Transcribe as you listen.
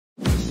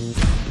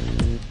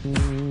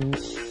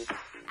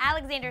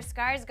Alexander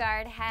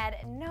Skarsgard had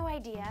no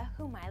idea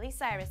who Miley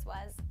Cyrus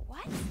was.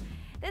 What?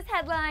 This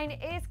headline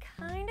is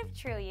kind of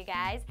true, you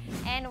guys,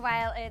 and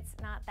while it's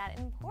not that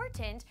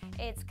important,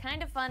 it's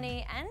kind of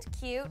funny and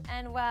cute,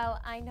 and well,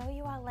 I know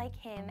you all like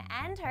him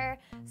and her,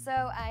 so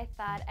I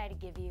thought I'd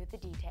give you the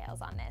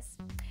details on this.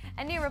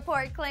 A new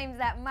report claims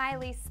that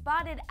Miley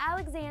spotted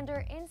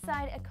Alexander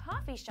inside a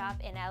coffee shop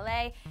in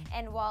LA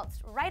and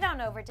waltzed right on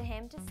over to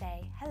him to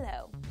say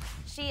hello.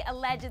 She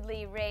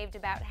allegedly raved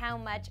about how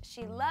much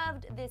she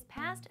loved this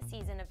past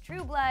season of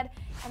True Blood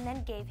and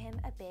then gave him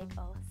a big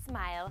ol'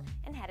 smile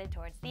and headed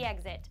towards the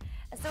exit.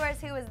 A source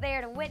who was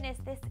there to witness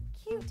this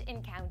cute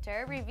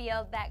encounter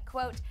revealed that,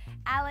 quote,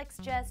 Alex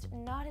just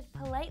nodded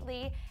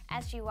politely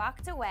as she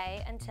walked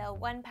away until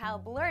one pal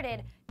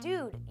blurted,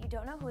 "Dude, you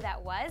don't know who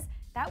that was?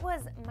 That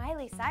was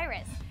Miley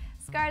Cyrus."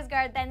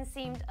 Skarsgard then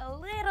seemed a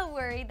little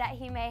worried that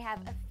he may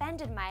have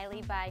offended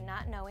Miley by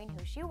not knowing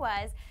who she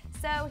was,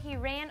 so he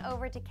ran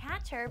over to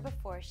catch her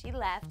before she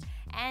left,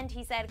 and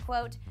he said,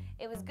 quote,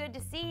 "It was good to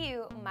see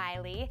you,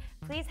 Miley.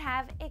 Please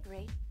have a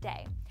great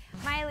day."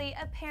 Miley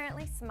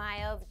apparently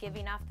smiled,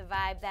 giving off the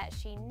vibe that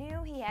she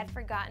knew he had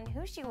forgotten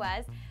who she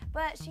was,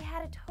 but she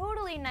had a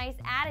totally nice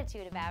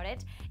attitude about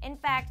it. In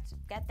fact,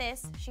 get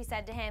this, she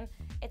said to him,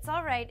 "It's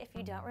all right if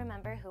you don't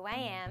remember who I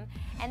am."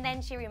 And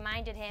then she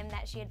reminded him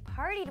that she had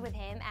partied with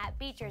him at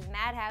Beecher's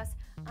Madhouse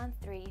on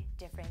 3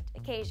 different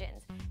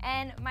occasions.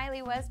 And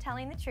Miley was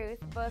telling the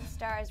truth. Both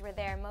stars were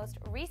there most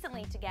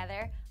recently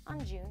together on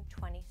June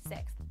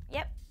 26th.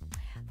 Yep.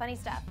 Funny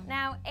stuff.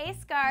 Now,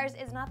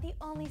 Skars is not the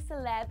only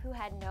celeb who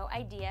had no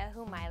idea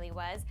who Miley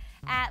was.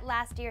 At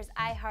last year's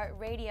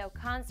iHeartRadio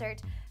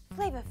concert,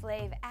 Flava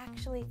Flav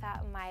actually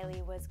thought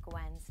Miley was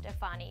Gwen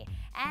Stefani,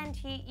 and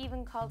he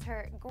even called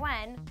her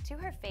Gwen to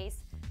her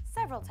face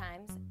several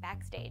times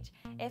backstage.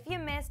 If you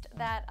missed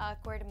that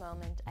awkward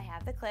moment, I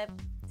have the clip.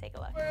 Take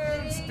a look.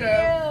 Gwen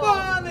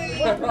Stefani! You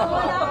still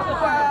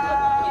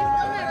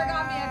never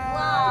got me a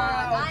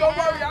vlog. Don't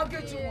worry, I'll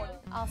get you one.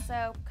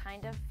 Also,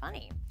 kind of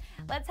funny.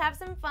 Let's have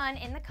some fun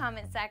in the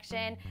comment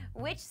section.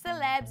 Which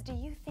celebs do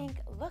you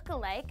think look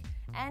alike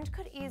and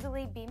could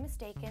easily be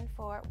mistaken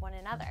for one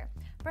another?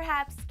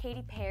 Perhaps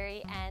Katy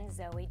Perry and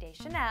Zooey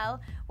Deschanel.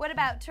 What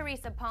about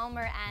Teresa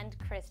Palmer and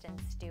Kristen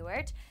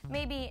Stewart?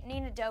 Maybe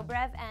Nina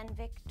Dobrev and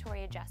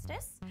Victoria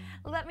Justice?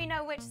 Let me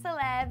know which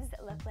celebs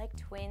look like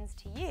twins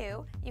to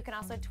you. You can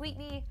also tweet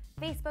me,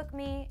 Facebook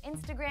me,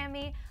 Instagram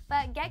me,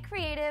 but get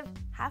creative,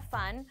 have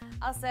fun.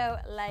 Also,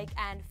 like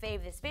and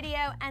fave this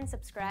video and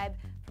subscribe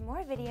for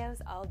more videos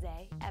all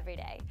day, every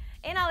day.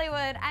 In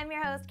Hollywood, I'm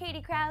your host,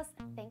 Katie Krause.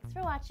 Thanks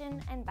for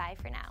watching, and bye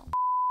for now.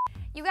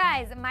 You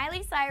guys,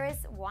 Miley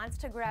Cyrus wants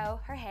to grow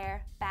her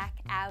hair back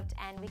out,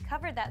 and we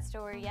covered that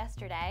story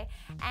yesterday,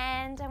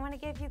 and I want to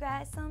give you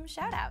guys some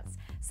shout outs.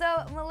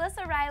 So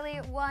Melissa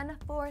Riley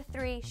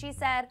 143, she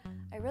said,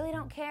 "I really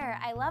don't care.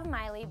 I love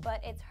Miley,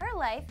 but it's her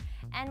life,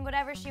 and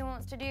whatever she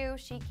wants to do,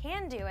 she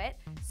can do it,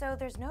 so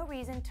there's no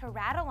reason to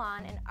rattle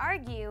on and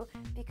argue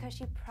because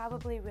she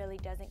probably really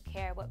doesn't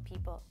care what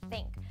people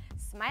think.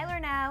 Smiler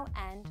now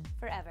and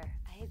forever."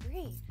 I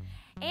agree.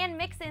 Ann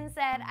Mixon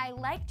said, "I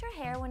liked her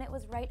hair when it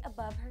was right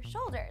above her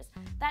shoulders.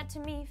 That to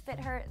me fit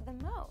her the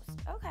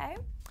most." Okay.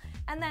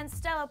 And then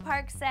Stella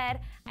Park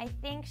said, "I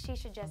think she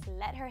should just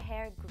let her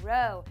hair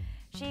grow.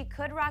 She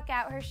could rock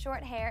out her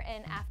short hair,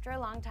 and after a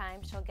long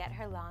time, she'll get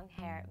her long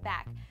hair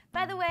back."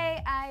 By the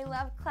way, I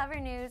love clever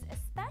news,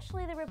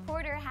 especially the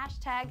reporter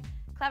hashtag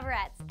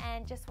Cleverettes,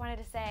 and just wanted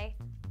to say,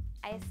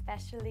 I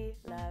especially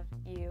love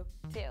you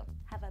too.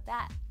 How about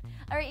that?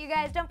 All right, you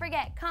guys, don't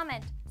forget,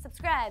 comment,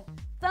 subscribe,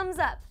 thumbs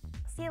up.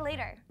 See you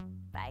later.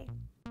 Bye.